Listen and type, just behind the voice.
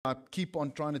I keep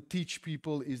on trying to teach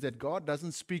people is that God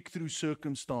doesn't speak through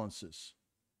circumstances.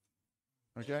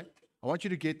 Okay? I want you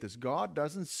to get this. God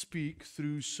doesn't speak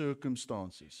through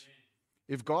circumstances.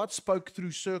 If God spoke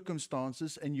through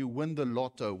circumstances and you win the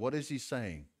lotto, what is He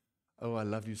saying? Oh, I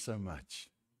love you so much.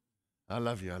 I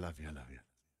love you, I love you, I love you.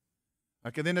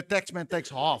 Okay, then the taxman takes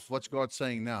half. What's God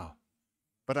saying now?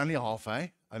 But only half, eh?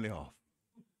 Only half.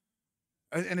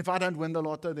 And if I don't win the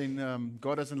lotto, then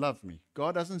God doesn't love me.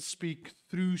 God doesn't speak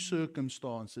through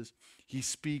circumstances. He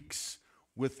speaks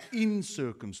within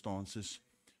circumstances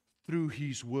through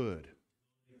His Word.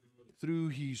 Through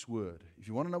His Word. If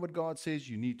you want to know what God says,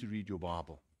 you need to read your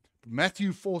Bible.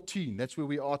 Matthew 14, that's where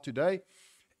we are today.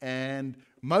 And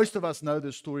most of us know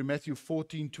this story, Matthew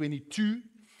 14:22.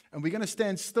 And we're going to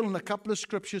stand still in a couple of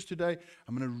scriptures today.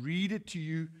 I'm going to read it to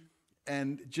you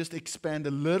and just expand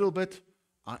a little bit.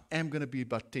 I am going to be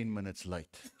about 10 minutes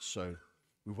late, so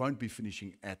we won't be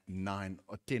finishing at 9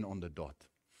 or 10 on the dot.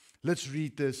 Let's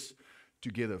read this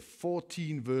together.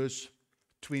 14 verse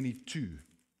 22.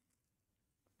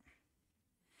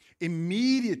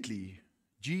 Immediately,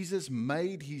 Jesus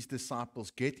made His disciples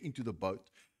get into the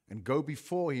boat and go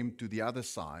before Him to the other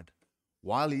side,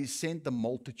 while He sent the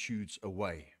multitudes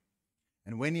away.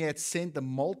 And when He had sent the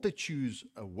multitudes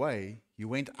away, He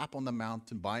went up on the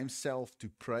mountain by Himself to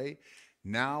pray.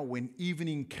 Now, when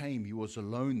evening came, He was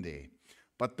alone there.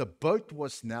 But the boat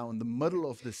was now in the middle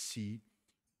of the sea,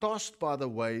 tossed by the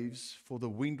waves, for the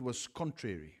wind was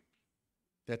contrary.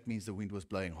 That means the wind was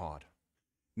blowing hard.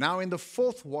 Now, in the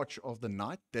fourth watch of the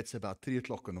night, that's about 3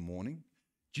 o'clock in the morning,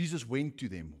 Jesus went to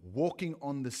them, walking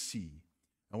on the sea.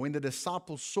 And when the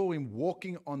disciples saw Him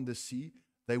walking on the sea,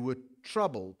 they were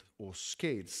troubled or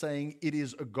scared, saying, "It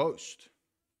is a ghost."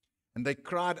 And they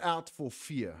cried out for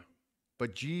fear.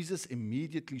 But Jesus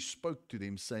immediately spoke to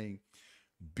them, saying,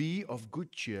 "Be of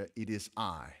good cheer, it is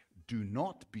I. Do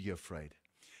not be afraid."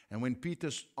 And when Peter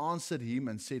answered Him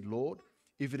and said, "Lord,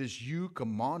 if it is you,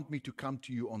 command me to come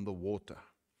to you on the water."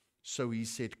 So He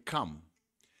said, "Come."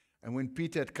 And when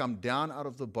Peter had come down out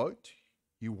of the boat,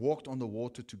 he walked on the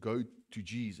water to go to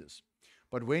Jesus.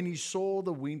 But when he saw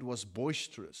the wind was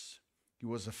boisterous, he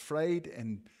was afraid,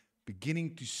 and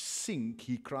beginning to sink,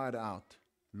 he cried out,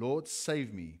 "Lord,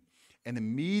 save me." And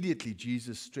immediately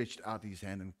Jesus stretched out His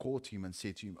hand and caught him and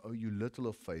said to him, "Oh, you little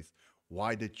of faith,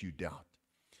 why did you doubt?"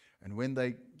 And when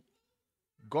they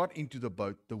got into the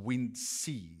boat, the wind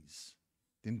ceased.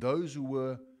 Then those who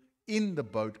were in the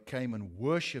boat came and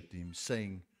worshipped Him,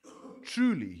 saying,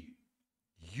 "Truly,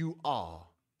 you are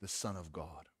the Son of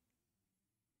God."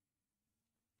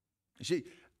 You see,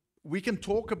 we can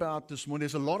talk about this morning.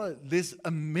 There's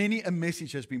many a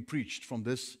message has been preached from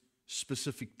this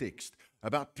specific text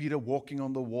about Peter walking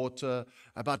on the water,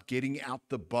 about getting out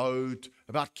the boat,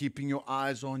 about keeping your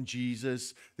eyes on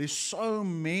Jesus. There's so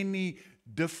many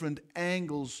different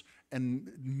angles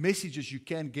and messages you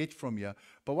can get from here.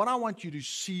 But what I want you to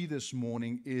see this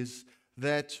morning is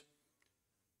that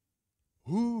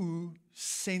who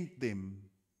sent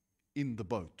them in the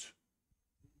boat?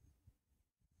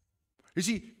 You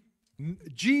see,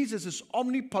 Jesus is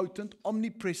omnipotent,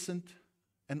 omnipresent,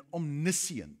 and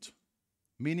omniscient,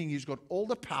 meaning He's got all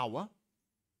the power,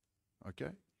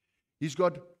 okay? He's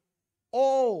got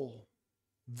all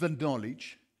the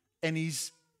knowledge, and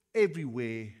He's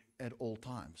everywhere at all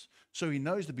times. So He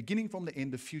knows the beginning from the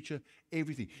end, the future,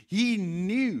 everything. He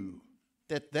knew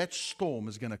that that storm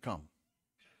is going to come.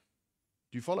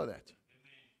 Do you follow that?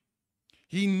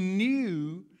 He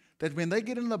knew that when they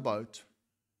get in the boat,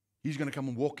 He's going to come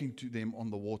and walk into them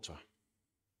on the water.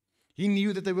 He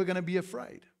knew that they were going to be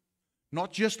afraid.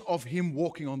 Not just of Him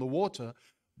walking on the water,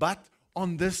 but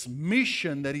on this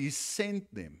mission that He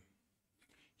sent them.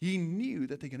 He knew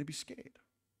that they're going to be scared.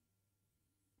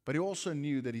 But He also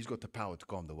knew that He's got the power to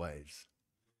calm the waves.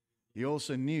 He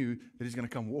also knew that He's going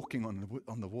to come walking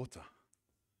on the water.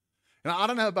 Now, I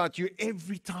don't know about you,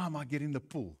 every time I get in the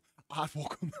pool, I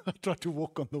try to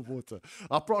walk on the water.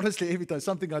 I honestly, every time,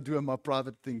 something I do in my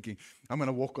private thinking, I'm going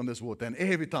to walk on this water. And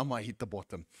every time I hit the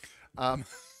bottom.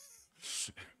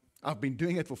 I've been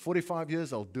doing it for 45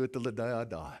 years. I'll do it till the day I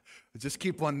die. Just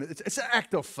keep on. It's an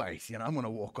act of faith. I'm going to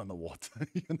walk on the water.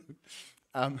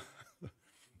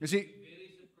 You see.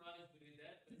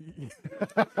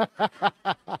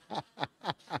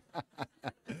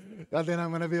 And then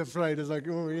I'm going to be afraid. It's like,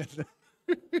 oh, yes.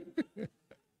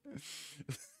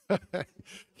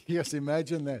 Yes,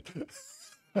 imagine that.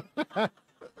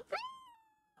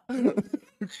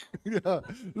 Yeah.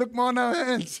 Look, man, no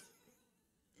hands.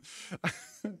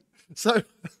 So,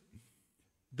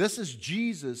 this is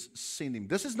Jesus sending.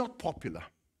 This is not popular.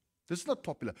 This is not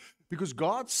popular. Because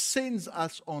God sends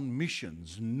us on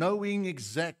missions knowing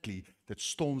exactly that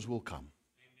storms will come.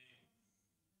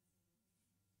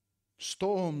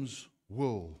 Storms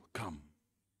will come.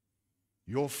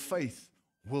 Your faith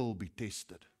will be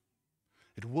tested.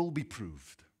 It will be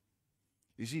proved.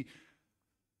 You see,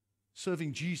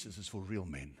 serving Jesus is for real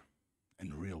men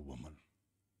and real women.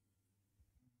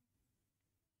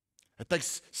 It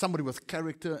takes somebody with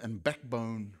character and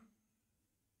backbone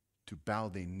to bow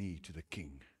their knee to the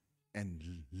King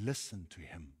and listen to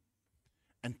Him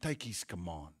and take His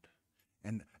command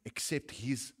and accept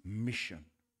His mission.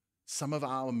 Some of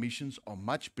our missions are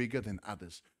much bigger than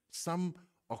others. Some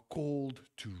are called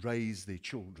to raise their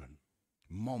children.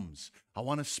 Moms, I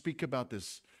want to speak about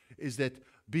this, is that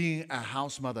being a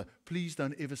house mother, please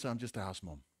don't ever say, I'm just a house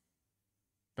mom.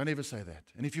 Don't ever say that.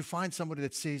 And if you find somebody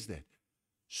that says that,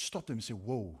 stop them and say,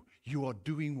 whoa, you are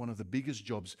doing one of the biggest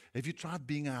jobs. Have you tried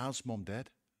being a house mom, Dad?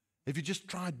 Have you just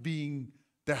tried being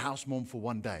the house mom for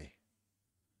one day?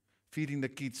 Feeding the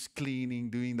kids, cleaning,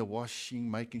 doing the washing,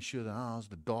 making sure the house,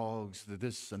 the dogs, the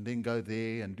this, and then go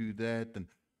there and do that. And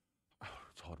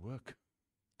it's hard work.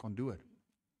 Can't do it.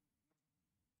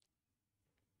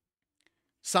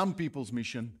 Some people's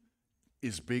mission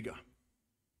is bigger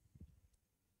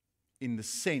in the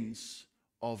sense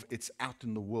of it's out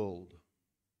in the world.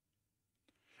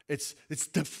 It's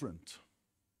different.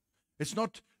 It's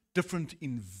not different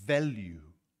in value.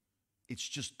 It's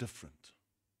just different.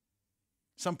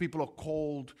 Some people are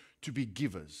called to be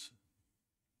givers.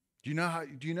 Do you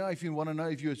know if you want to know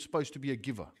if you're supposed to be a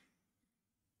giver?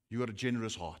 You got a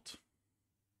generous heart.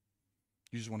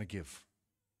 You just want to give.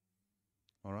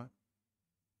 All right?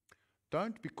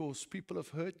 Don't, because people have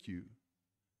hurt you,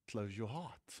 close your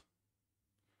heart.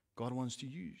 God wants to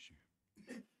use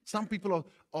you. Some people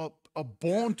are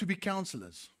born to be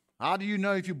counselors. How do you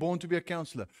know if you're born to be a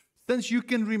counselor? Since you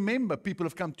can remember, people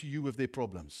have come to you with their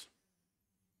problems.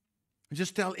 You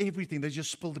just tell everything. They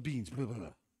just spill the beans. Blah, blah,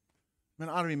 blah. Man,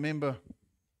 I remember.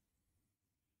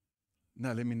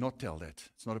 No, let me not tell that.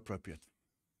 It's not appropriate.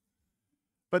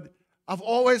 But I've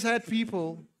always had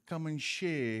people come and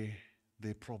share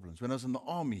their problems. When I was in the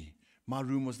army, my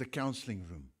room was the counseling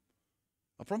room.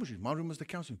 I promise you, my room was the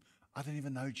counseling room. I didn't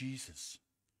even know Jesus.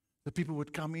 The people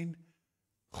would come in.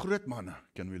 Groot manne,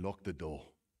 can we lock the door?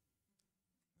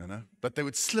 You know, but they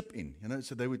would slip in, you know,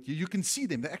 so they would, you can see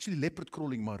them, they're actually leopard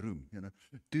crawling my room, you know,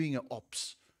 doing an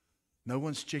ops. No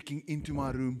one's checking into my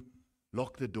room,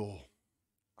 lock the door.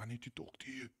 I need to talk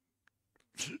to you.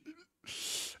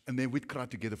 And then we'd cry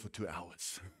together for 2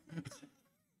 hours.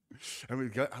 And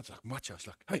we'd go, I was like, Macha, I was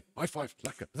like, hey, high five,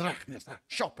 lekker,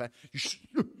 shop, hè?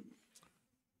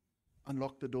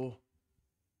 Unlock the door.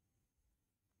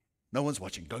 No one's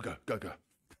watching, go.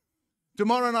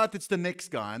 Tomorrow night, it's the next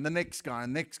guy, and the next guy,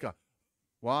 and next guy.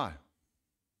 Why?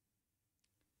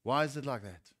 Why is it like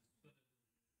that?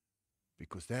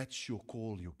 Because that's your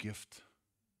call, your gift.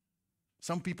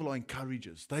 Some people are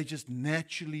encouragers. They just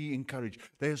naturally encourage.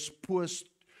 They're as poor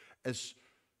as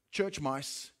church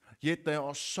mice, yet they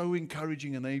are so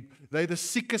encouraging, and they're the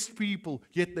sickest people,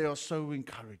 yet they are so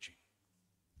encouraging.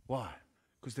 Why?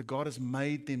 Because the God has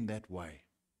made them that way.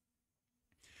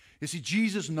 You see,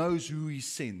 Jesus knows who He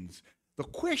sends. The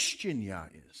question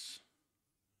here is,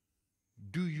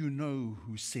 do you know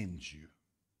who sends you?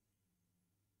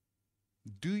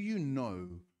 Do you know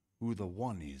who the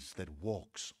one is that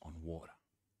walks on water?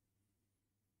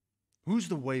 Who's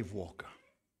the wave walker?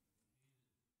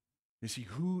 You see,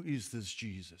 who is this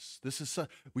Jesus?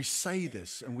 We say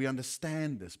this and we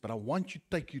understand this, but I want to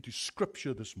take you to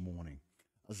Scripture this morning.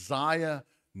 Isaiah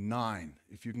 9.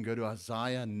 If you can go to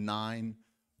Isaiah 9,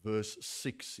 verse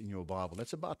 6 in your Bible.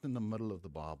 That's about in the middle of the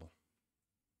Bible.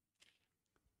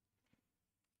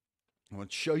 I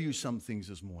want to show you some things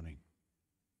this morning.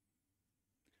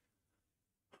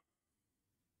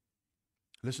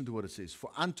 Listen to what it says. For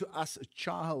unto us a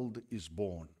child is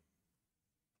born.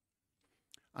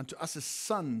 Unto us a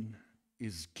son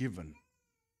is given.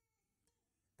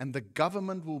 And the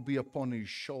government will be upon his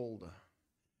shoulder.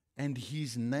 And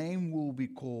his name will be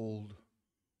called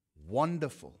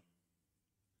Wonderful,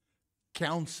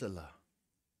 Counselor,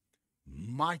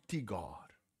 Mighty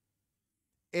God,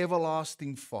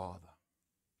 Everlasting Father,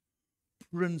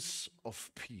 Prince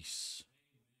of Peace.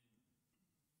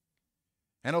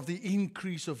 And of the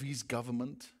increase of His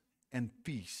government and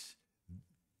peace,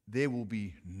 there will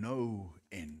be no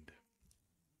end.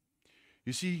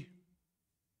 You see,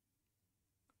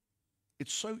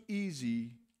 it's so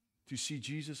easy to see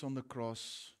Jesus on the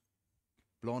cross,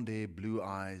 blonde hair, blue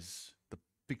eyes, the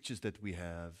pictures that we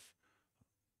have.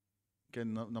 Okay,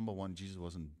 number one, Jesus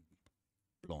wasn't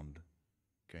blonde.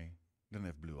 Okay, he didn't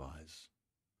have blue eyes.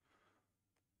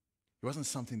 It wasn't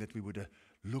something that we would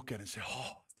look at and say,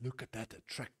 oh, look at that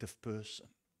attractive person.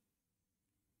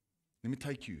 Let me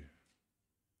take you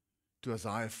to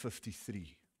Isaiah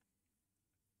 53.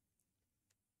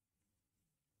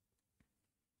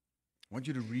 I want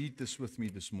you to read this with me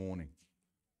this morning.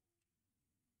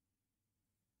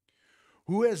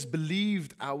 Who has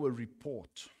believed our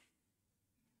report?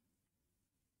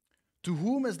 To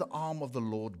whom has the arm of the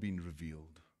Lord been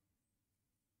revealed?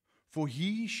 For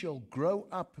he shall grow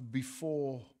up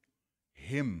before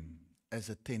him as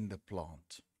a tender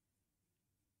plant.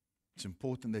 It's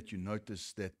important that you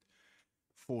notice that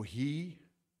for he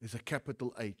is a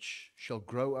capital H, shall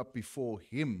grow up before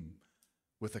him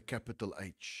with a capital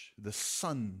H. The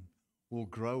Son will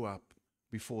grow up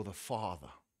before the Father.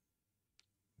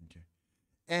 Okay.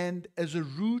 And as a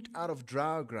root out of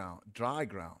dry ground,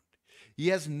 he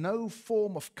has no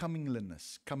form of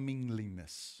comeliness.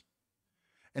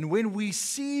 And when we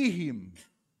see him,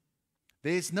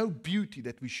 there is no beauty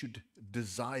that we should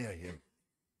desire him.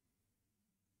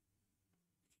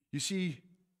 You see,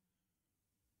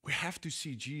 we have to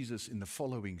see Jesus in the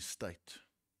following state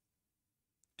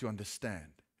to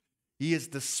understand. He is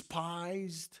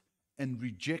despised and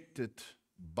rejected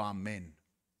by men.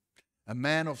 A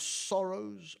man of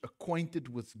sorrows,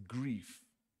 acquainted with grief.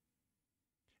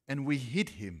 And we hid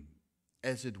him,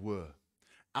 as it were,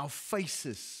 our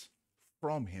faces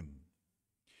from him.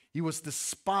 He was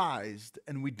despised,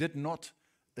 and we did not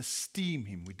esteem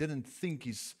him. We didn't think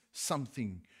he's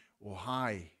something or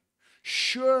high.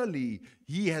 Surely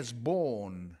he has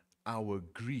borne our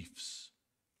griefs.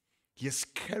 He has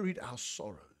carried our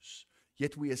sorrows.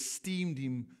 Yet we esteemed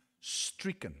him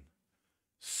stricken,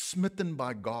 smitten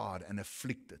by God, and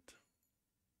afflicted.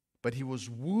 But he was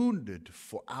wounded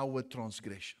for our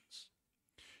transgressions.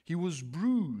 He was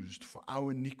bruised for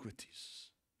our iniquities.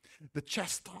 The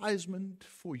chastisement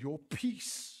for your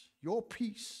peace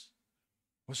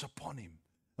was upon him.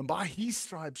 And by his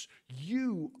stripes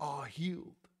you are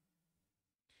healed.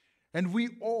 And we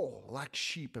all, like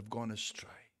sheep, have gone astray.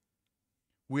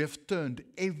 We have turned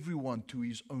everyone to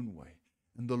his own way.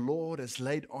 And the Lord has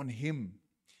laid on him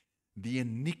the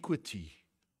iniquity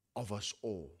of us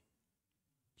all.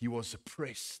 He was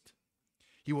oppressed.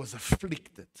 He was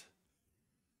afflicted.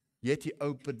 Yet he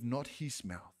opened not his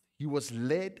mouth. He was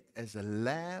led as a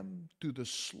lamb to the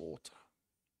slaughter,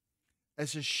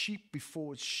 as a sheep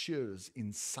before its shearers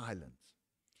in silence.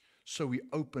 So he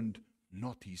opened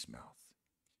not his mouth.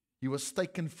 He was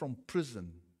taken from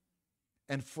prison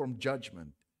and from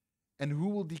judgment. And who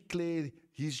will declare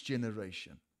his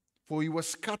generation? For he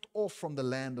was cut off from the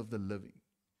land of the living.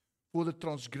 For the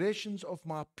transgressions of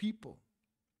my people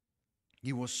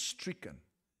he was stricken,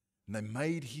 and they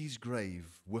made his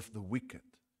grave with the wicked,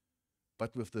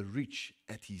 but with the rich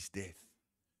at his death.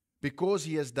 Because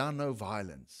he has done no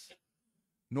violence,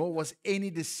 nor was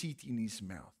any deceit in his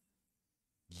mouth.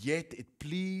 Yet it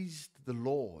pleased the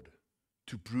Lord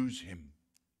to bruise him.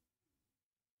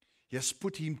 He has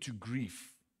put him to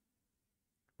grief.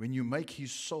 When you make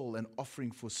his soul an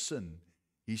offering for sin,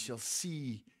 he shall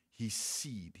see his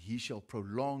seed. He shall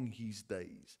prolong his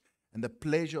days. And the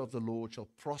pleasure of the Lord shall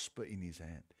prosper in his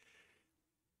hand.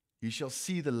 He shall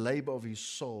see the labor of his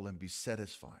soul and be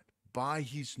satisfied. By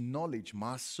his knowledge,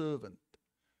 my servant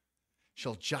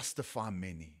shall justify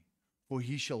many, for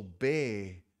he shall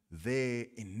bear their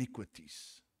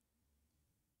iniquities.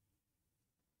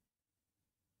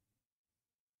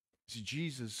 See,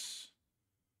 Jesus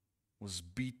was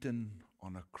beaten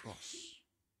on a cross.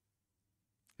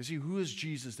 You see, who is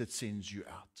Jesus that sends you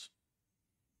out?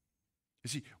 You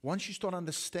see, once you start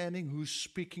understanding who's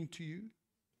speaking to you,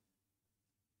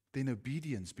 then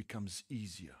obedience becomes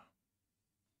easier.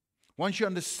 Once you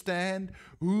understand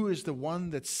who is the one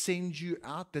that sends you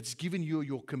out, that's given you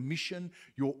your commission,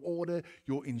 your order,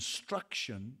 your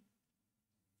instruction,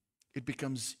 it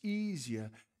becomes easier,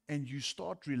 and you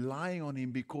start relying on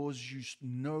him because you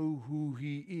know who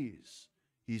he is.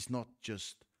 He's not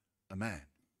just a man.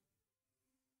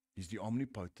 He's the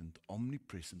omnipotent,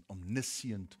 omnipresent,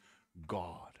 omniscient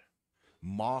God.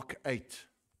 Mark 8.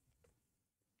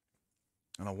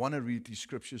 And I want to read these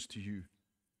scriptures to you,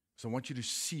 so I want you to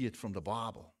see it from the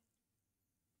Bible.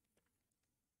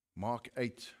 Mark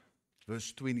 8,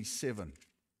 verse 27.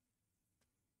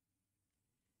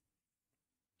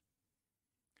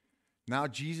 Now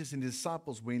Jesus and his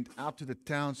disciples went out to the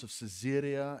towns of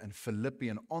Caesarea and Philippi,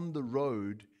 and on the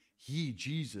road he,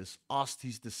 Jesus, asked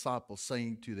his disciples,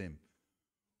 saying to them,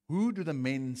 "Who do the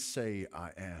men say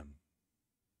I am?"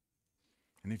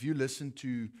 And if you listen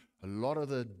to a lot of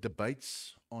the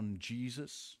debates on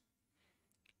Jesus,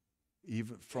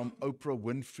 even from Oprah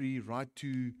Winfrey right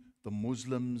to the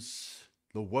Muslims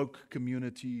The woke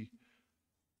community,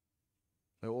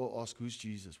 they all ask, who's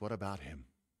Jesus? What about him?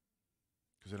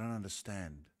 Because they don't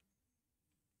understand.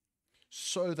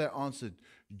 So they answered,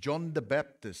 John the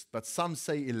Baptist, but some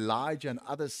say Elijah and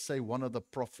others say one of the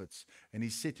prophets. And he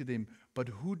said to them, but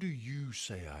who do you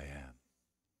say I am?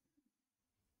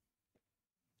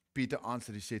 Peter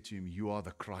answered, he said to him, you are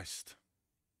the Christ.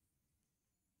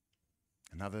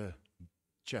 Another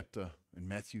chapter in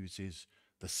Matthew says,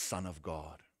 the Son of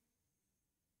God.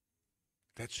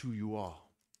 That's who you are.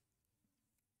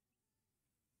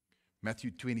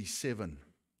 Matthew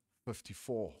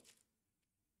 27:54.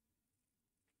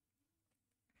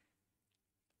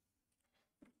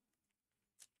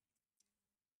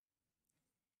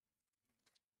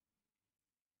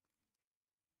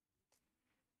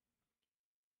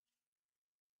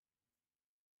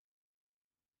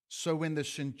 So when the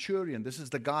centurion, this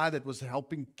is the guy that was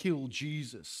helping kill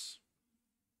Jesus,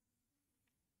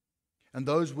 and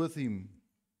those with him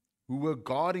who were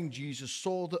guarding Jesus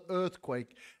saw the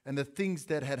earthquake and the things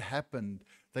that had happened,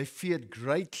 they feared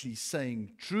greatly,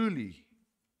 saying, truly,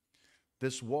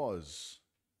 this was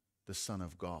the Son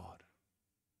of God.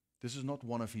 This is not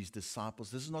one of his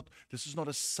disciples. This is not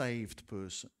a saved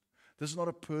person. This is not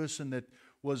a person that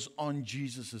was on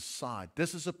Jesus' side.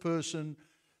 This is a person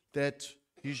that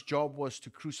his job was to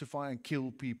crucify and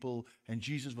kill people, and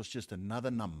Jesus was just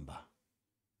another number.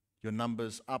 Your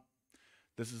number's up.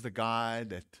 This is the guy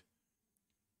that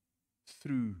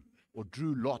threw or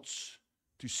drew lots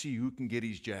to see who can get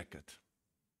his jacket.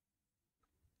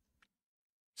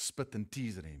 Spit and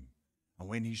teased at him. And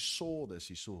when he saw this,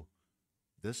 he saw,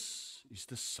 this is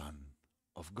the Son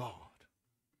of God.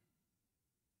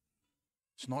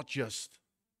 It's not just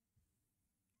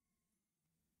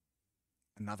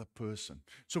another person.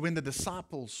 So when the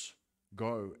disciples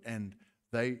go and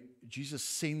Jesus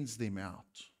sends them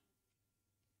out,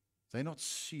 they're not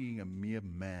seeing a mere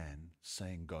man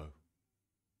saying go.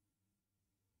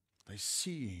 They're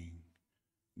seeing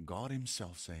God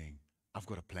himself saying, I've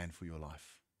got a plan for your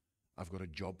life. I've got a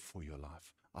job for your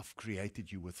life. I've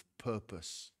created you with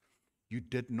purpose. You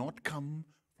did not come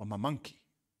from a monkey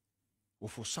or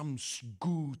for some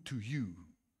goo to you.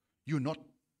 You're not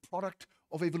product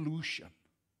of evolution.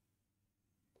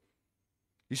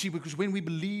 You see, because when we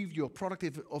believe you're a product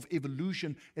of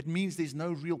evolution, it means there's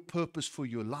no real purpose for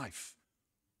your life.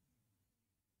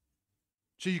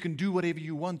 So you can do whatever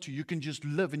you want to. You can just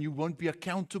live and you won't be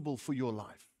accountable for your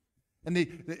life. And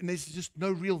there's just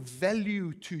no real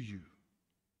value to you.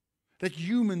 That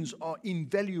humans are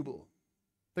invaluable.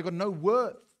 They've got no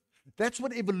worth. That's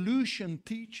what evolution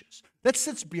teaches. That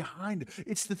sits behind it.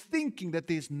 It's the thinking that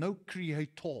there's no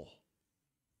creator.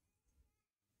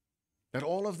 That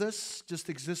all of this just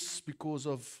exists because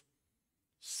of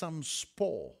some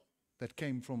spore that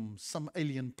came from some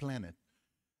alien planet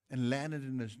and landed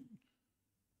in a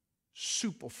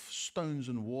soup of stones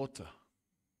and water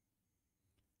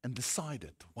and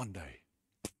decided one day,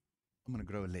 I'm going to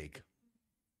grow a leg.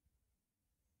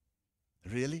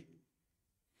 Really?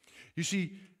 You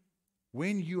see,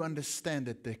 when you understand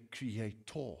that the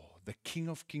Creator, the King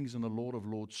of Kings and the Lord of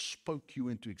Lords spoke you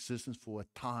into existence for a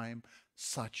time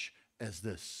such as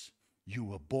this. You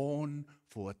were born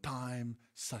for a time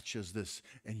such as this.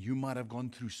 And you might have gone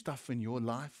through stuff in your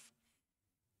life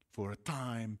for a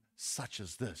time such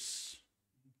as this.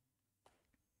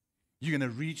 You're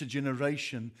going to reach a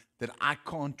generation that I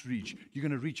can't reach. You're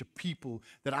going to reach a people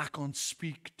that I can't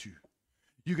speak to.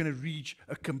 You're going to reach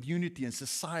a community and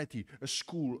society, a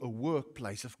school, a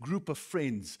workplace, a group of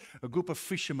friends, a group of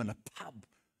fishermen, a pub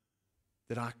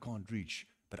that I can't reach.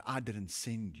 But I didn't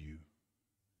send you.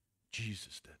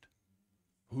 Jesus did.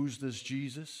 Who's this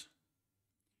Jesus?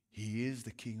 He is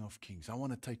the King of Kings. I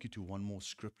want to take you to one more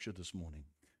scripture this morning.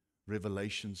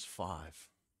 Revelations 5.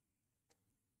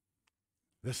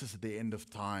 This is at the end of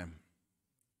time.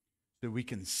 So we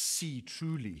can see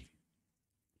truly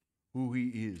who he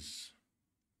is.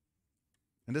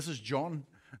 And this is John.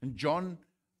 And John,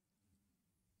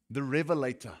 the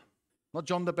Revelator, not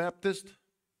John the Baptist,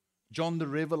 John the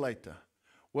Revelator,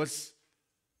 was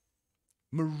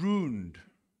marooned.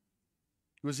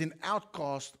 He was an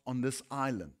outcast on this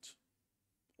island,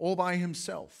 all by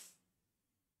himself.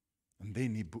 And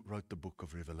then he wrote the book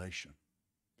of Revelation.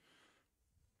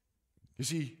 You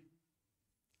see,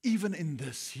 even in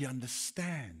this, he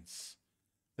understands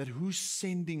that who's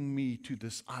sending me to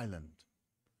this island?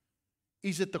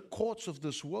 Is it the courts of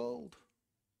this world?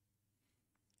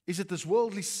 Is it this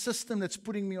worldly system that's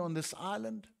putting me on this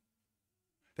island?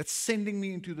 That's sending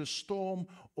me into the storm?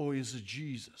 Or is it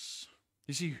Jesus?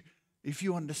 You see, if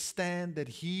you understand that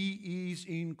he is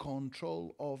in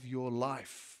control of your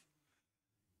life,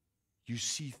 you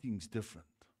see things different.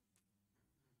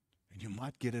 And you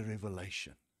might get a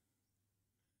revelation.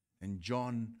 And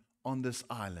John, on this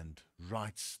island,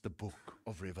 writes the book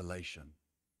of Revelation.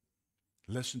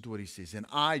 Listen to what he says. And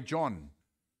I, John,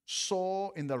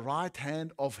 saw in the right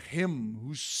hand of him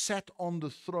who sat on the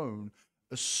throne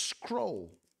a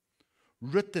scroll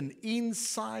written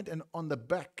inside and on the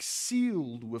back,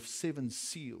 sealed with 7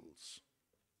 seals.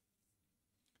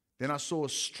 Then I saw a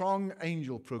strong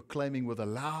angel proclaiming with a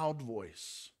loud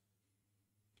voice,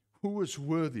 "Who is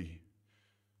worthy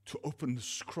to open the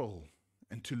scroll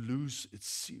and to loose its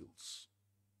seals?"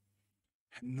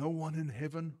 And no one in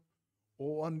heaven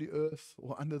or on the earth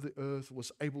or under the earth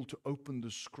was able to open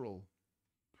the scroll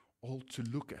or to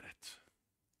look at it.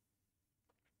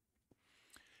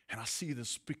 And I see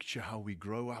this picture how we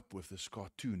grow up with this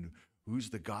cartoon. Who's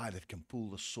the guy that can pull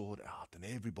the sword out? And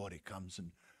everybody comes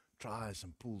and tries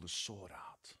and pull the sword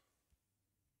out.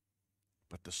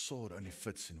 But the sword only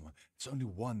fits in one. It's only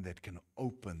one that can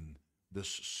open this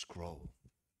scroll.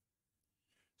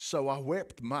 So I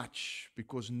wept much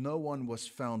because no one was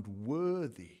found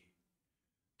worthy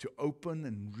to open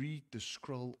and read the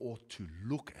scroll or to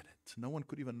look at it. No one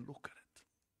could even look at it.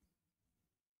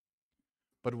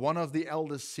 But one of the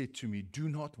elders said to me, "Do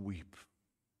not weep.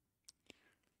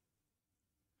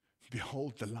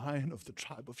 Behold, the Lion of the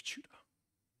tribe of Judah,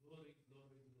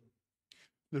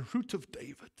 the Root of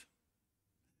David,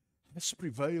 has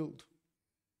prevailed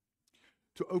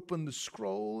to open the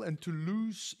scroll and to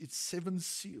loose its 7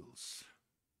 seals."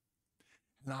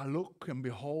 And I look, and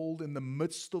behold, in the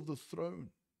midst of the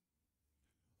throne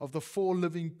of the 4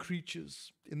 living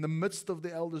creatures, in the midst of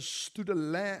the elders, stood a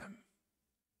lamb,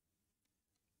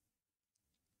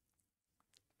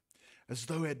 as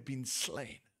though it had been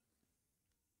slain,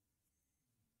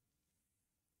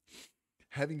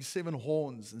 having 7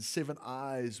 horns and 7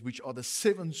 eyes, which are the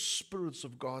 7 spirits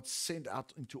of God sent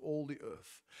out into all the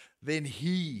earth. Then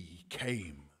he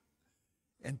came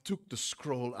and took the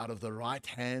scroll out of the right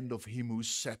hand of him who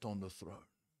sat on the throne.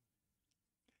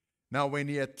 Now when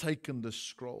he had taken the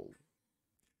scroll,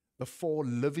 the 4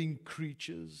 living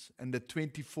creatures and the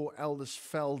 24 elders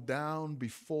fell down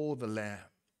before the Lamb,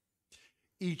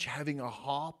 each having a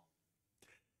harp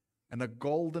and a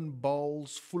golden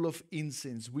bowls full of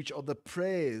incense, which are the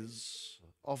prayers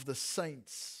of the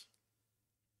saints.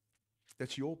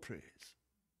 That's your prayers.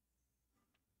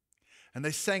 And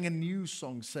they sang a new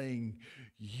song saying,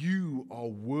 "You are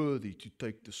worthy to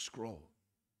take the scroll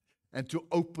and to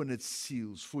open its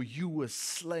seals, for you were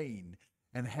slain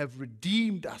and have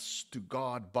redeemed us to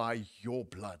God by your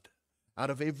blood out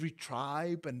of every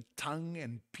tribe and tongue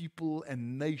and people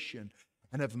and nation,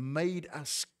 and have made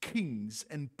us kings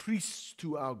and priests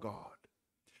to our God,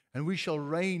 and we shall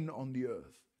reign on the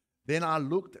earth." Then I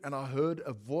looked, and I heard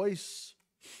a voice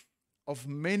of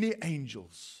many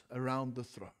angels around the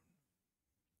throne,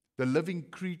 the living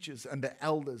creatures and the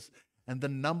elders, and the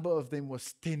number of them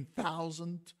was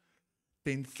 10,000,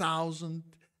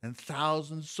 10,000, and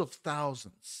thousands of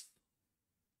thousands,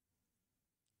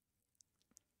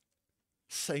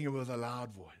 saying with a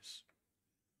loud voice,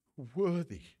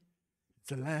 "Worthy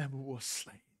the Lamb who was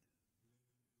slain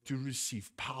to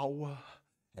receive power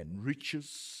and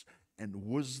riches and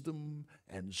wisdom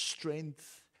and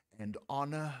strength and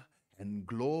honor and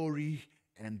glory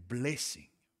and blessing."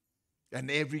 And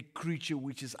every creature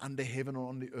which is under heaven or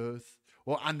on the earth,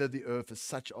 or under the earth, as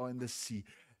such are in the sea,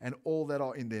 and all that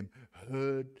are in them,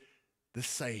 heard the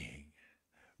saying,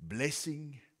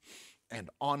 "Blessing and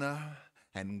honor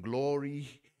and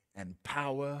glory and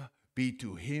power be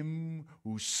to him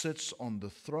who sits on the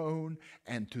throne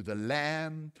and to the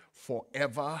Lamb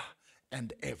forever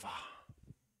and ever."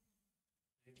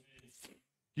 Amen.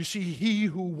 You see, he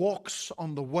who walks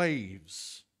on the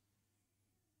waves,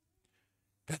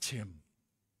 that's him.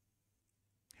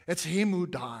 It's him who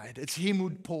died. It's him who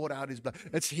poured out his blood.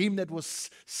 It's him that was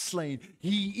slain.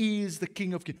 He is the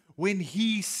King of Kings. When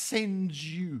he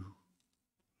sends you,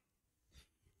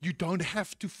 you don't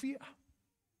have to fear.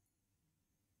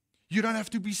 You don't have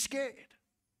to be scared.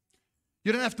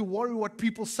 You don't have to worry what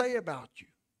people say about you.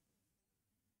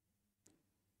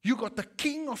 You got the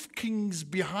King of Kings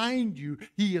behind you.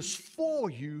 He is for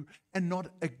you and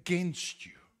not against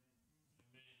you.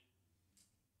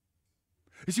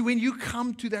 You see, when you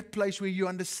come to that place where you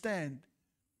understand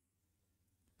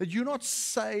that you're not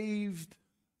saved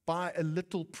by a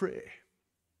little prayer,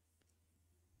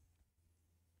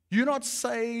 you're not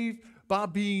saved by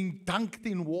being dunked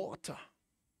in water,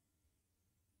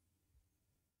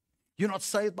 you're not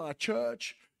saved by a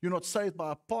church, you're not saved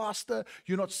by a pastor,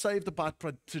 you're not saved by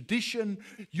tradition,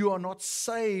 you are not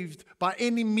saved by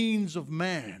any means of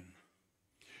man.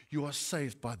 you are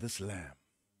saved by this Lamb.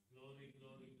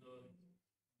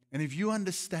 And if you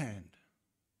understand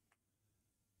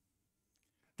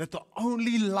that the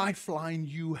only lifeline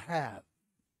you have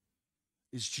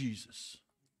is Jesus,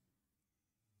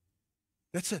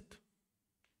 that's it.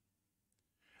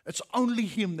 It's only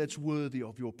Him that's worthy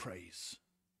of your praise.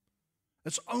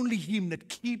 It's only Him that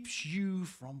keeps you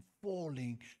from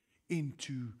falling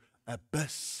into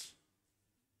abyss.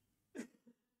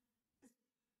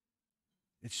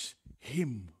 It's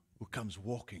Him who comes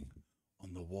walking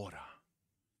on the water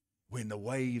when the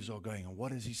waves are going. And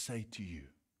what does He say to you?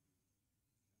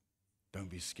 Don't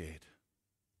be scared.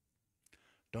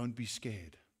 Don't be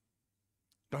scared.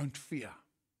 Don't fear.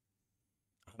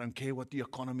 I don't care what the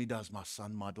economy does, my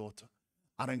son, my daughter.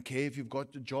 I don't care if you've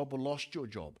got a job or lost your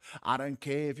job. I don't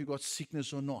care if you've got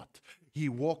sickness or not. He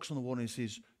walks on the water and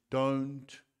says, don't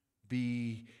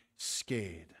be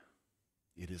scared.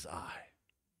 It is I.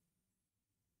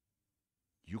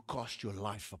 You cast your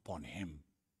life upon Him.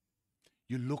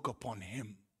 You look upon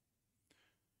Him.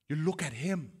 You look at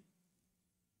Him.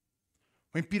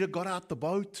 When Peter got out the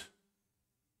boat,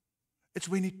 it's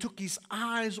when he took his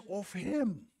eyes off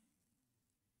Him.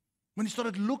 When he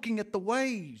started looking at the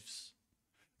waves.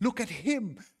 Look at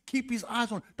Him. Keep his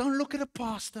eyes on. Don't look at a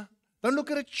pastor. Don't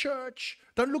look at a church.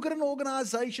 Don't look at an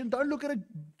organization. Don't look at a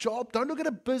job. Don't look at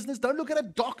a business. Don't look at a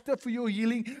doctor for your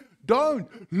healing. Don't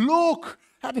look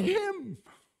at Him.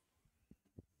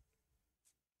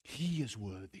 He is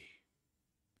worthy.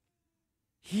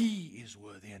 He is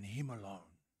worthy, and Him alone.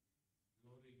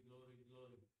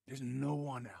 There's no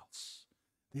one else.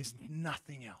 There's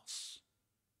nothing else.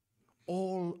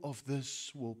 All of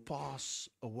this will pass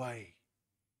away.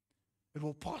 It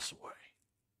will pass away.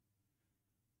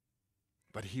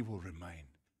 But He will remain.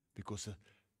 Because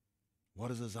what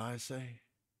does Isaiah say?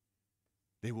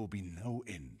 There will be no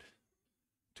end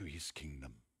to His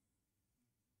kingdom.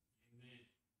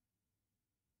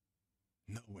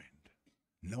 No end.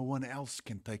 No one else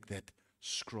can take that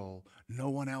scroll. No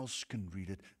one else can read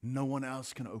it. No one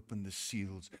else can open the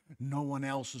seals. No one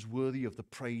else is worthy of the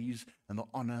praise and the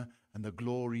honor and the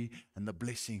glory and the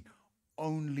blessing.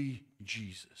 Only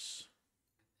Jesus.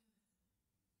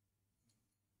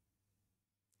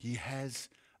 He has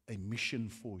a mission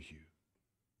for you.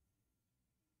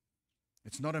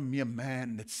 It's not a mere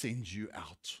man that sends you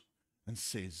out and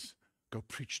says, go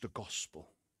preach the gospel.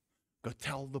 Go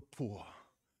tell the poor.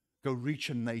 Go reach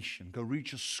a nation. Go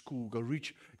reach a school. Go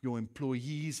reach your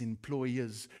employees,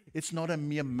 employers. It's not a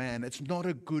mere man. It's not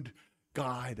a good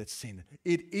guy that's sent it.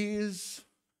 It is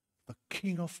the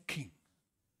King of Kings.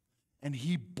 And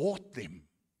He bought them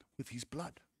with His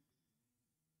blood.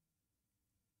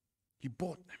 He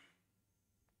bought them.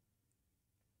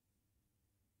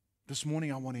 This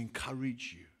morning I want to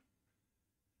encourage you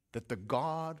that the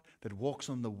God that walks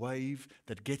on the wave,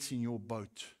 that gets in your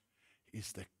boat,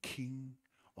 is the King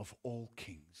of all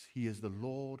kings. He is the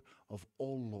Lord of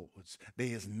all lords. There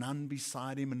is none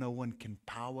beside Him, and no one can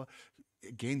power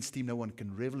against Him. No one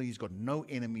can revel. He's got no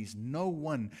enemies. No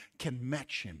one can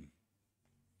match Him.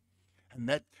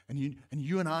 And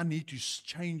you and I need to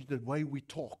change the way we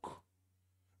talk,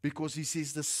 because He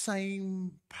says the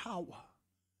same power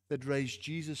that raised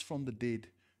Jesus from the dead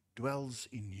dwells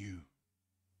in you.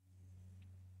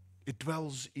 It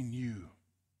dwells in you.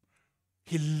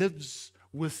 He lives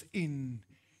within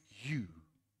you.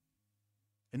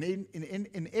 And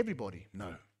in everybody?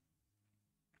 No.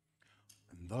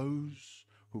 And those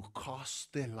who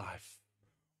cast their life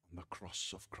on the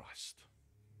cross of Christ.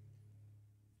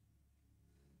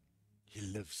 He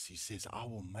lives. He says, I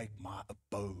will make my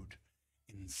abode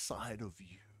inside of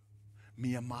you.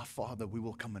 Me and my Father, we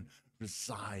will come and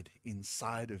reside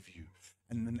inside of you.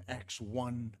 And in Acts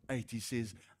 1:8 He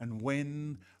says, and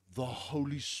when the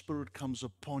Holy Spirit comes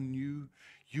upon you,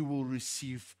 you will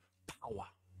receive power.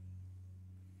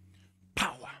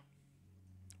 Power.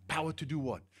 Power to do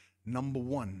what? Number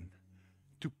one,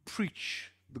 to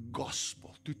preach the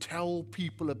gospel, to tell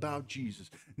people about Jesus.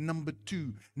 Number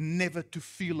two, never to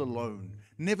feel alone,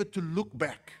 never to look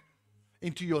back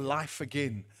into your life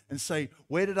again and say,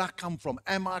 where did I come from?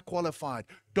 Am I qualified?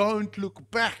 Don't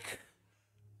look back.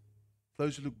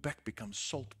 Those who look back become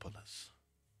salt pillars.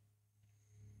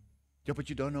 Yeah, but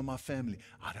you don't know my family.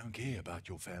 I don't care about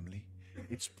your family.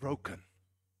 It's broken.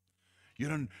 You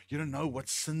don't know what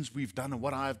sins we've done and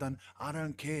what I've done. I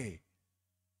don't care.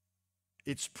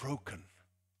 It's broken.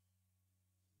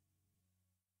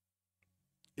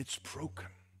 It's broken.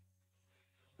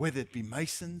 Whether it be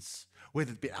Masons,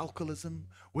 whether it be alcoholism,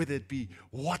 whether it be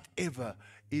whatever,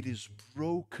 it is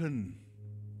broken.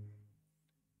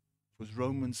 Because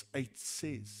Romans 8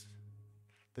 says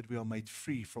that we are made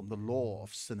free from the law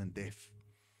of sin and death.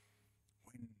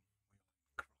 When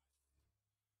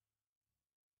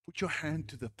put your hand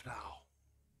to the plow.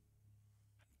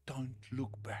 Don't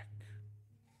look back.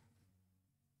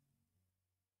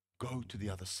 Go to the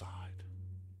other side.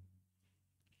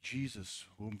 Jesus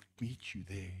will meet you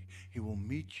there. He will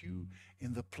meet you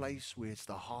in the place where it's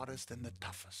the hardest and the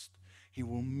toughest. He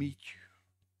will meet you.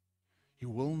 He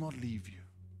will not leave you.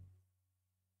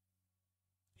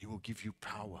 He will give you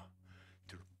power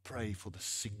to pray for the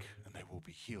sick and they will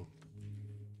be healed.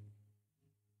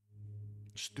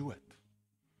 Just do it.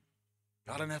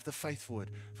 I don't have the faith for it.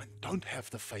 If I don't have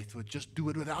the faith for it, just do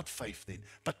it without faith then.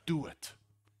 But do it.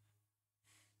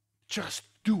 Just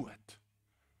do it.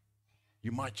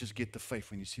 You might just get the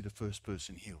faith when you see the first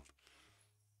person healed.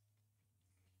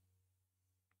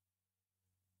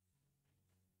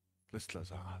 Let's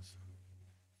close our eyes.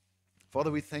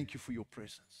 Father, we thank you for your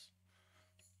presence.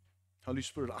 Holy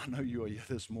Spirit, I know you are here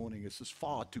this morning. This is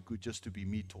far too good just to be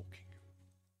me talking.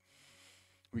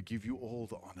 We give you all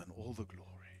the honor and all the glory.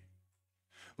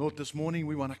 Lord, this morning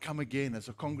we want to come again as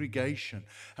a congregation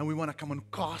and we want to come and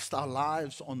cast our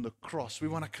lives on the cross. We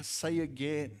want to say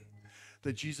again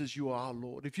that Jesus, you are our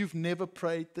Lord. If you've never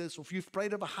prayed this, or if you've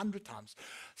prayed it 100 times,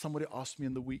 somebody asked me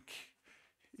in the week,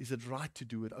 is it right to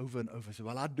do it over and over? I said,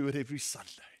 well, I do it every Sunday.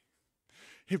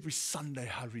 Every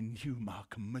Sunday I renew my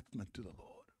commitment to the Lord.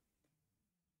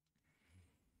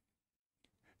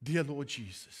 Dear Lord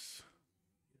Jesus,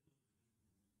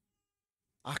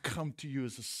 I come to you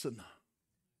as a sinner.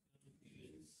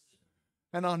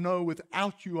 And I know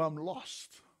without you I'm lost.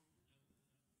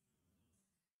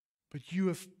 But you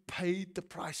have paid the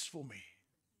price for me.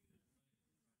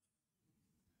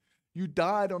 You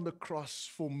died on the cross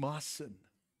for my sin.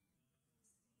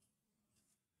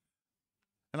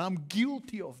 And I'm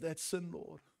guilty of that sin,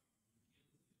 Lord.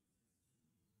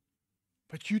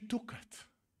 But you took it.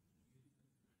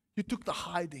 You took the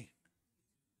hiding.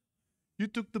 You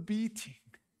took the beating.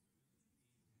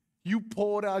 You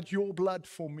poured out your blood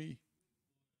for me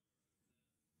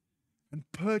and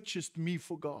purchased me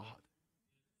for God.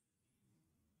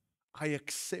 I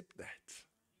accept that.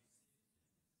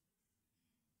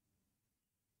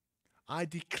 I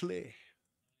declare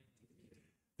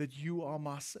that you are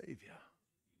my Savior,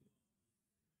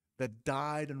 that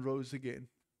died and rose again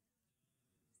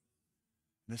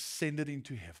and ascended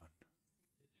into heaven.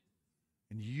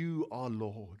 And you are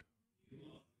Lord.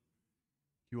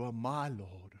 You are my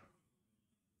Lord.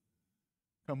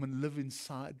 Come and live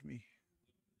inside me.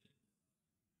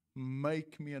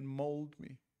 Make me and mold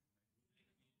me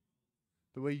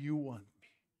the way you want me.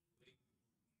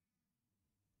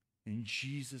 In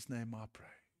Jesus' name I pray.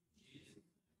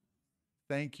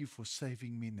 Thank you for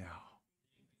saving me now.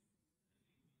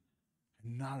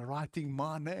 And now writing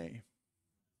my name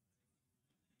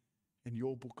in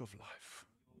your book of life.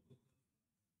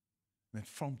 And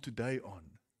from today on,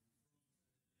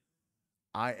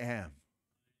 I am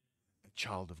a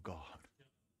child of God.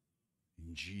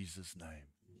 In Jesus' name.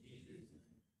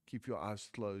 Keep your eyes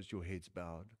closed, your heads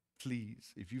bowed.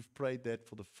 Please, if you've prayed that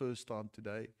for the first time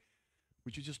today,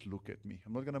 would you just look at me?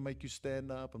 I'm not going to make you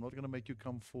stand up. I'm not going to make you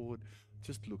come forward.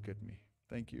 Just look at me.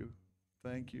 Thank you.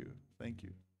 Thank you. Thank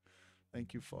you.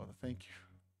 Thank you, Father. Thank you.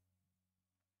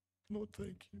 Lord,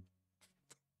 thank you.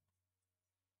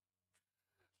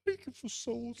 Thank you for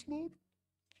souls, Lord.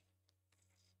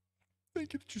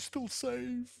 Thank you that you still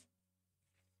save.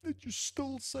 That you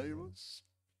still save us.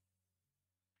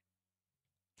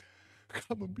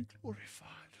 Come and be glorified.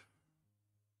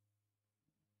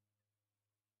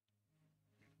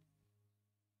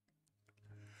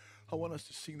 I want us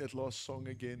to sing that last song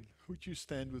again. Would you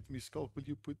stand with me, Skulk? Will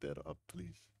you put that up,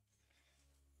 please?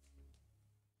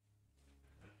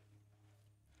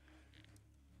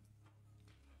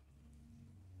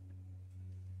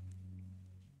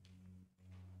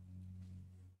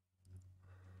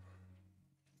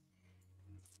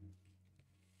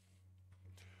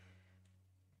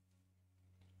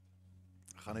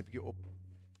 Gaan 'n bietjie op.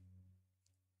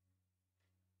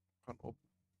 Gaan op.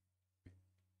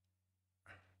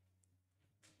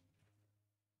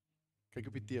 Kyk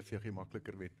op die TV, jy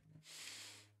makliker wen.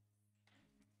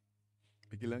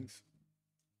 Bietjie links.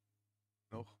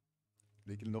 Nog.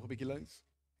 Nog 'n bietjie links.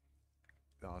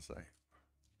 Daar is hy.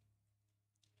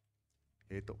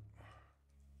 Het op.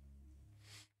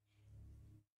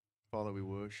 Father, we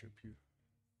worship you.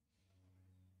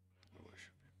 We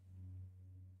worship you.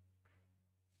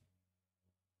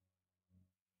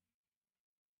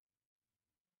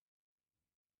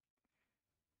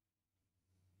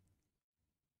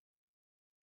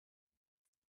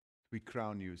 We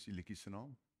crown you as die liedjie se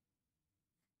naam.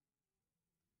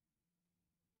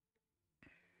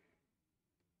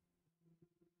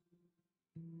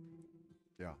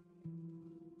 Ja.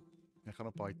 Jy gaan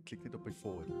op hy, klik net op hy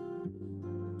forward.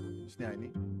 Dis nie hy nie.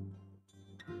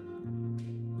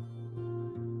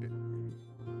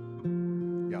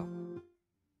 Ja.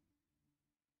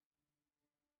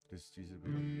 Dis Jesus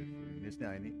bedoel. Dis nie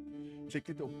hy nie.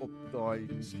 Klik net op daai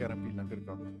skermpie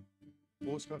linkerkant.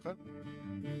 Pause gaan.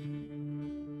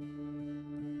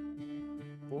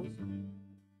 Pause.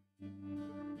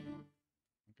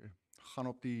 Okay. Gaan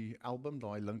op die album,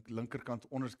 daai linkerkant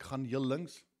onder, gaan heel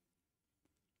links.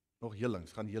 Nog heel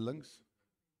links, gaan heel links.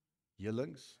 Heel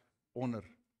links, onder.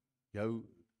 Jou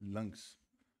links.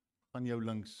 Gaan jou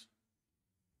links.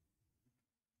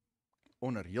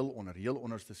 Onder, heel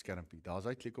onderste skermpie. Daar's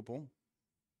hy, klik op hom.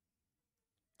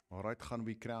 Alright, gaan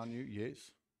we crown you,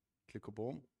 yes. Klik op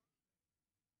hom.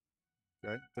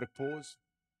 Okay, druk pause.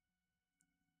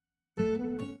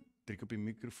 Druk op die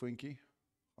mikrofoontjie.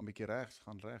 Gaan 'n bietjie regs,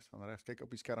 gaan regs. Kyk op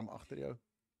die skerm agter jou.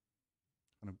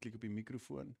 Gaan klik op die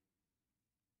mikrofoon.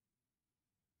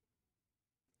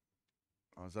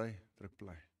 As hy druk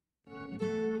play.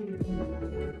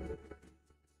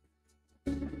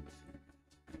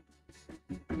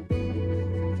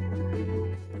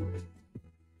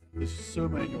 There's so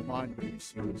many in your mind when you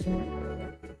see this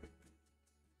one.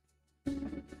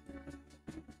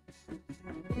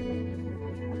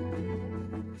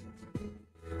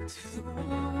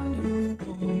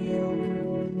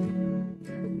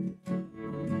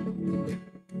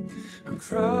 A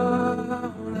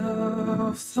crown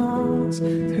of thorns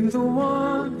to the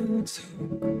one who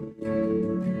took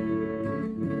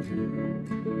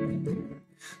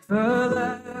the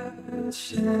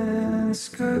lash and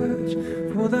scourge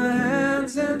for the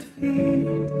hands and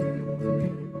feet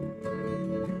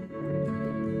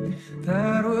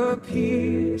that were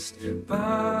pierced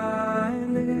by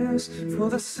nails for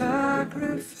the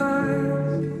sacrifice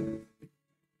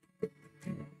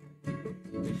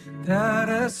that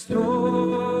has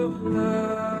stolen.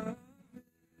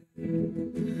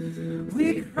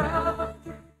 We crown,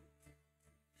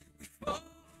 we fall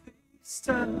face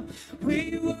down,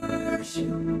 we worship,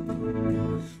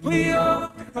 we all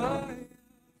cry,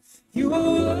 you are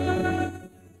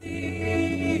worthy,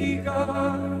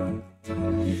 God.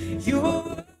 You are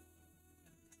worthy,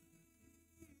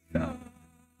 God.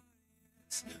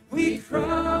 We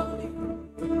crown you,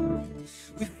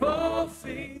 we fall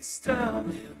face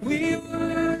down, we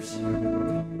worship,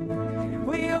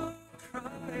 we all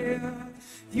cry out,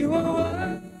 you are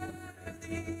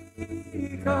worthy,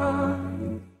 God.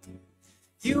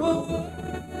 You are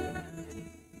worthy,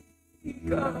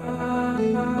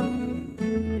 God.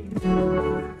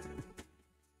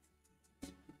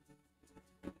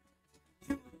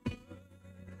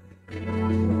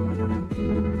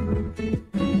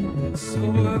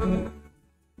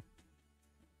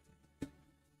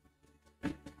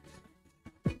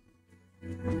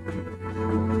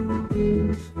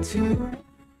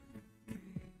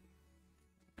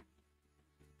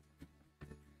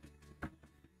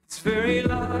 Its very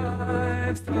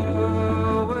life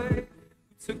away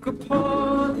took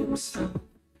upon himself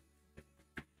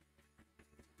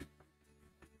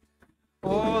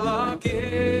all our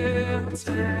guilt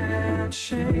and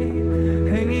shame,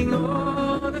 hanging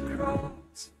on the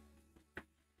cross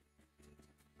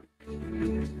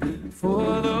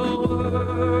for the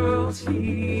world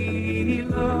he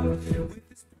loved with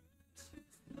his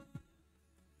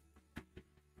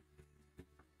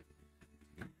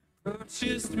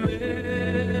purchased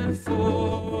men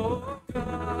for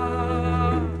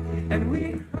God, and we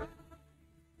cry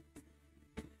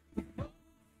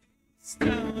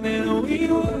down and we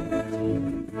worship,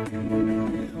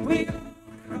 we all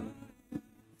cry,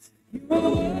 you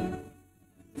are worthy,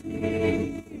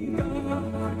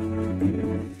 God,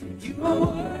 you are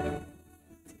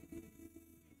worthy,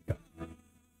 God,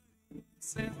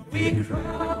 and we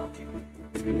cry,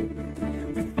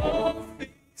 we fall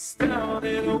face down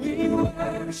and we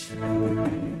worship,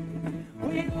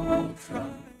 we all cry,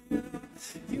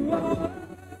 you are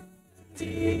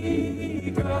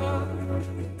worthy, God.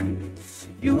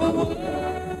 You are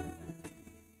worthy,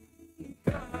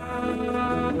 God.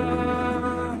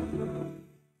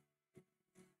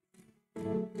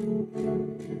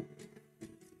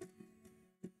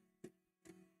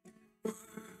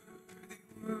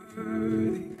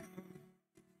 Worthy,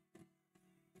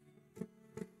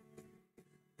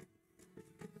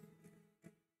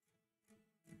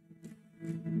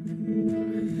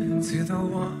 to the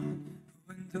one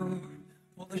who endured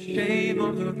all the shame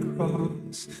of the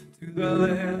cross, to the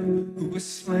Lamb who was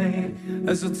slain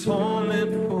as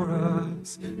atonement for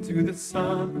us, to the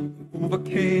Son who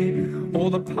overcame all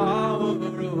the power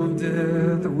of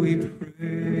death, we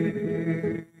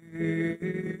pray.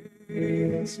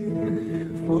 tears,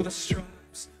 for the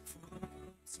stripes,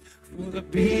 for the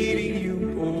beating you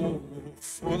bore,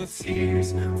 for the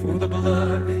tears, for the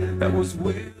blood that was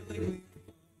willingly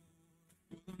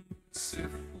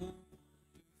merciful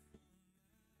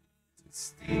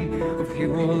of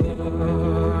your love.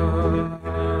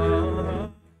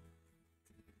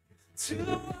 To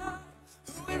the one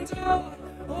who endured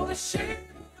all the shame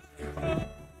of the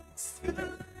cross, to the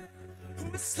Lamb who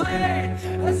was slain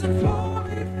as a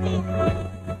atonement for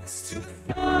us, to the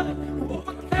Son who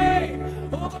overcame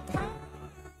all the power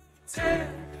of death,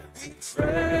 we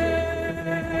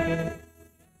pray.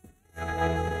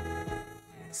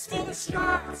 For the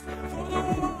stripes, for the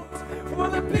wounds, for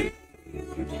the beating,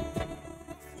 for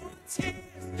the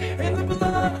tears, and the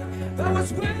blood that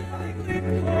was willingly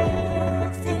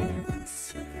poured, for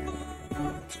merciful,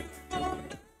 for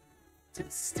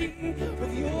majesty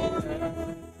of your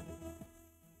love.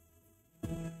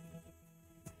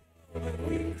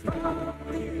 We crown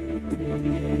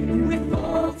you with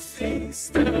all things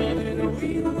done, and we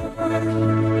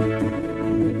worship.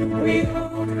 We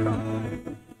all cry.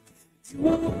 You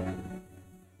are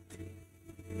worthy,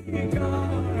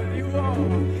 God.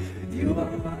 You are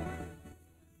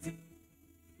worthy.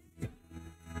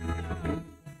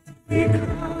 We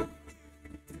cry,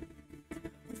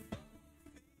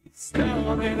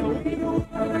 down and we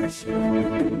worship.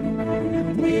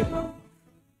 We are,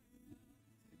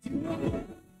 you are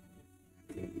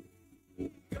worthy,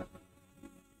 God.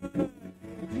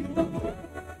 You are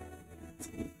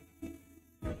worthy.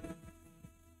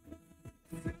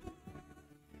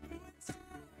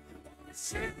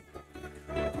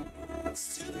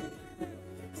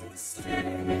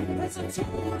 As a atonement for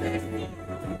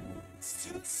us, to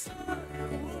the Son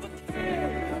who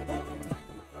overcame all the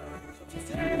power of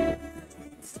death.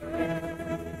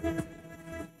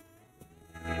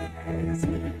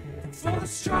 For the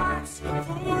stripes, for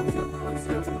the wounds,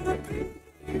 for the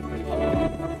beating, for the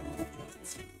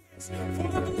tears, for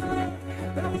the blood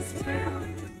that was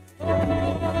willingly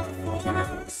poured, for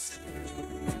mercy,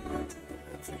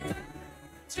 for the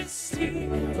majesty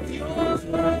of your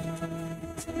love.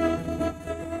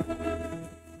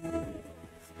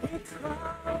 We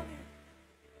cry,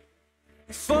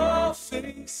 we fall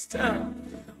face down,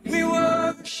 we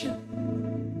worship,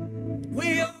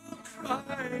 we all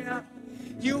cry out,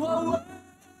 you are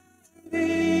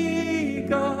worthy,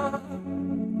 God.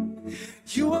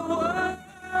 You are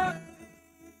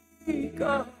worthy,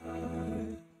 God.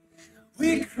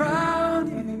 We crown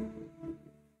you.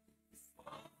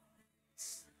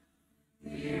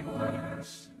 We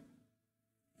worship.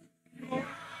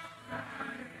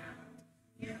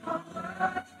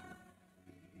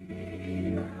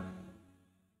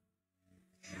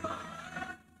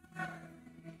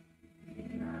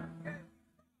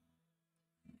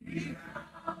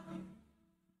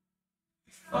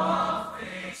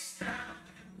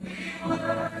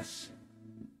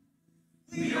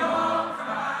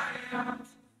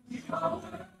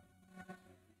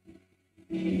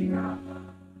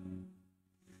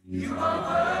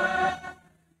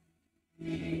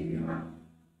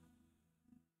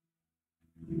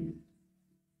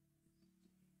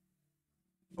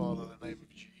 Father, in the name of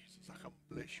Jesus, I come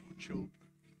bless your children.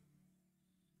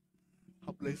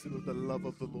 I bless them with the love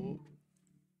of the Lord.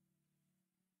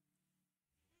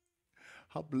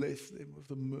 I bless them with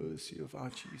the mercy of our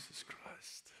Jesus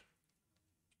Christ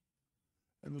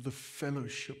and with the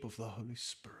fellowship of the Holy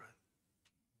Spirit.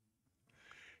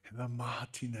 In the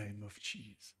mighty name of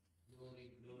Jesus.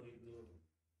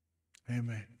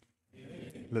 Amen.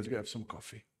 Let's go have some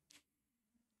coffee.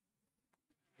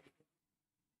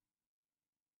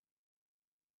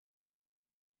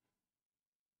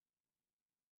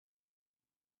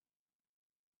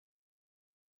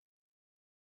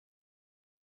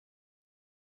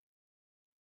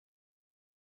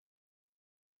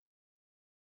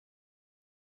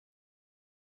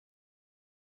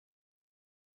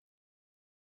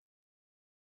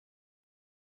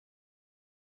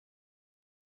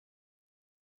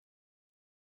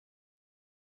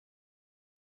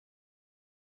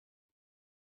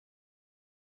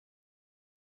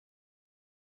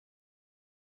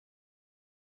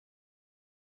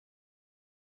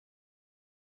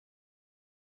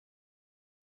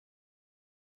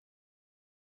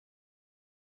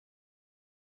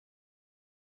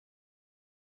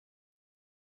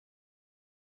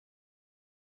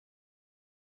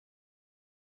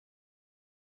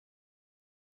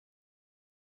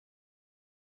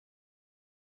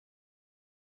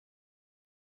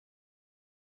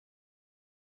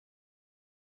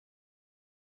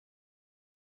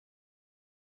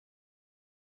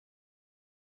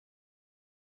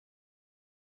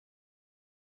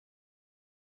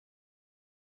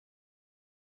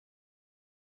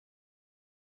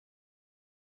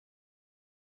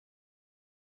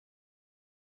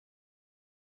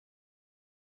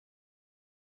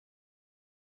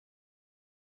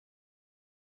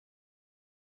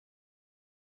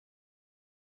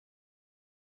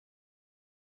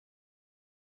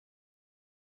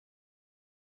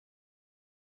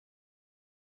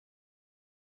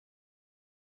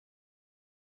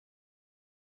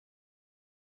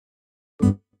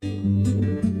 I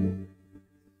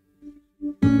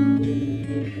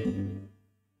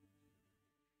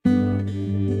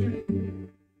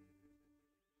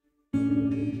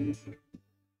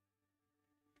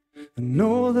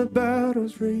know the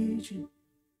battle's raging.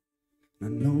 I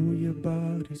know your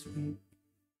body's weak.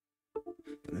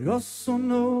 But I also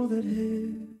know that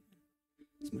heaven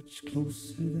is much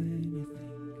closer than you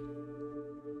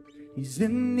think. He's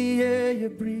in the air you're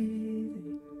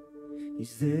breathing.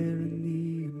 He's there in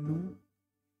the unknown.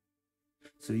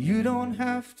 So you don't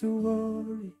have to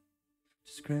worry.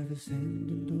 Just grab his hand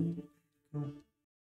and don't let go.